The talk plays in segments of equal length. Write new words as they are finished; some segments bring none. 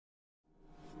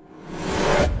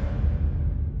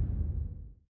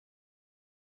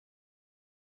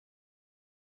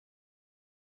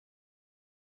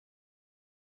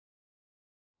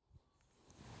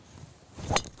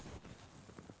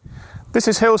This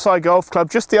is Hillside Golf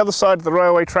Club, just the other side of the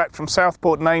railway track from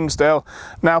Southport and Amesdale.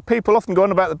 Now, people often go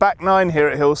on about the back nine here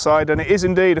at Hillside, and it is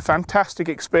indeed a fantastic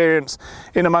experience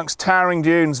in amongst towering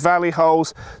dunes, valley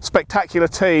holes, spectacular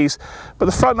tees. But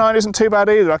the front nine isn't too bad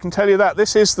either, I can tell you that.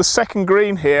 This is the second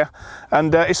green here,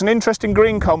 and it's an interesting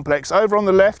green complex. Over on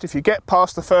the left, if you get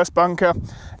past the first bunker,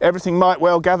 everything might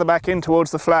well gather back in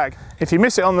towards the flag. If you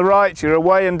miss it on the right, you're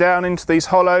away and down into these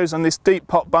hollows and this deep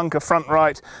pot bunker front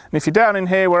right. And if you're down in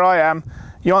here where I am,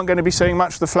 you aren't going to be seeing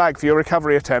much of the flag for your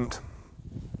recovery attempt.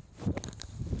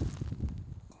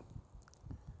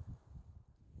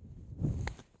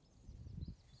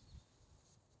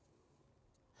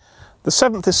 The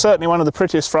 7th is certainly one of the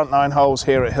prettiest front nine holes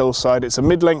here at Hillside. It's a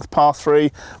mid-length par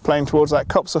 3 playing towards that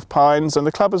copse of pines, and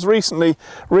the club has recently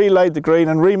relaid the green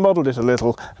and remodelled it a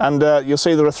little, and you'll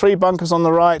see there are 3 bunkers on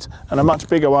the right and a much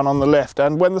bigger one on the left,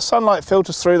 and when the sunlight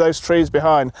filters through those trees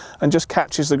behind and just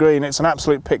catches the green, it's an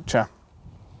absolute picture.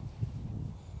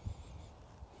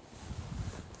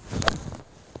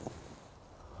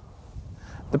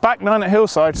 The back nine at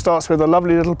Hillside starts with a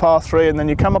lovely little par 3, and then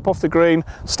you come up off the green,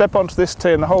 step onto this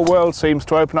tee, and the whole world seems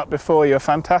to open up before you. A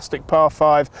fantastic par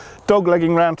 5,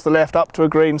 dog-legging round to the left up to a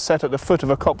green set at the foot of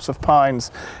a copse of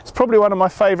pines. It's probably one of my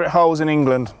favourite holes in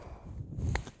England.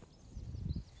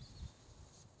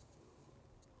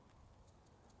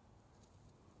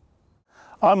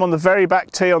 I'm on the very back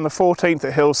tee on the 14th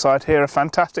at Hillside here, a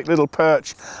fantastic little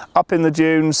perch up in the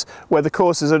dunes where the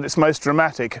course is at its most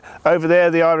dramatic. Over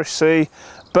there the Irish Sea,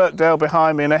 Birkdale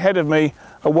behind me, and ahead of me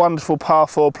a wonderful par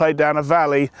 4 played down a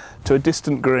valley to a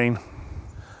distant green.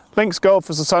 Links golf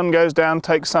as the sun goes down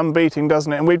takes some beating,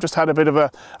 doesn't it? And we've just had a bit of a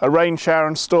rain shower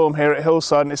and storm here at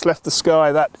Hillside, and it's left the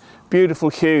sky that beautiful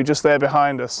hue just there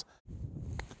behind us.